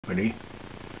company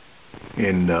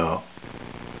in the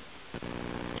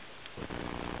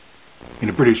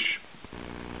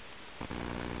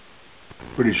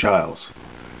British Isles,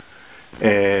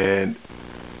 and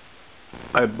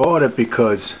I bought it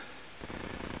because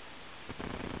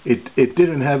it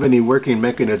didn't have any working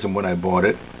mechanism when I bought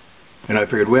it, and I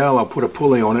figured, well, I'll put a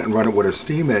pulley on it and run it with a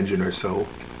steam engine or so.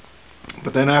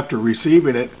 But then after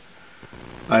receiving it,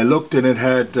 I looked and it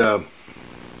had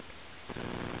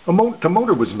the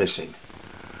motor was missing.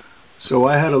 So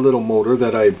I had a little motor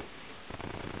that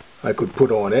I could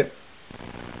put on it,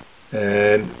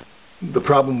 and the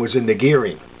problem was in the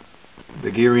gearing.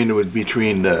 The gearing was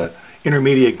between the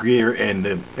intermediate gear and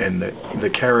the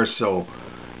carousel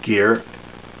gear.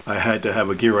 I had to have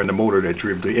a gear on the motor that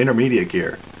drove the intermediate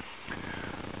gear.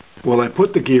 Well, I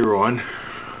put the gear on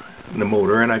the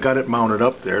motor and I got it mounted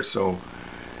up there, so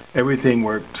everything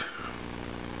worked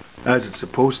as it's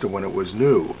supposed to when it was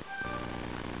new.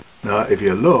 Now, if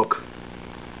you look,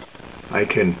 I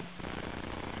can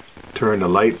turn the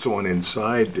lights on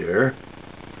inside there.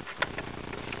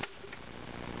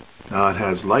 Now it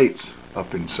has lights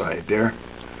up inside there.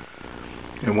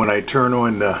 And when I turn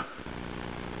on the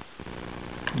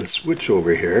switch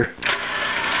over here,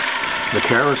 the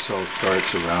carousel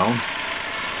starts around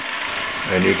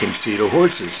and you can see the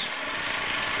horses.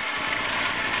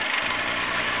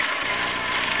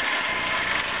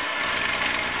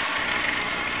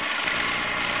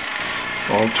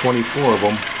 All 24 of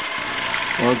them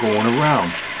are going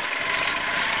around.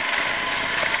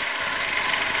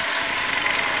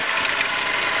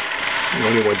 The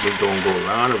only ones that don't go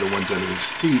around are the ones under his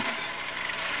feet.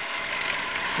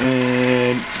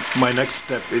 And my next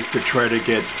step is to try to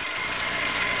get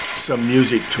some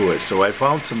music to it. So I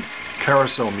found some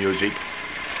carousel music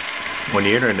on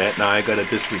the internet. Now I gotta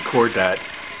just record that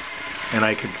and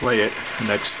I can play it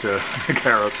next to the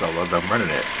carousel as I'm running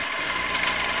it.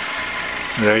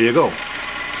 There you go.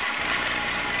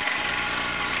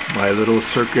 My little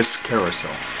circus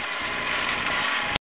carousel.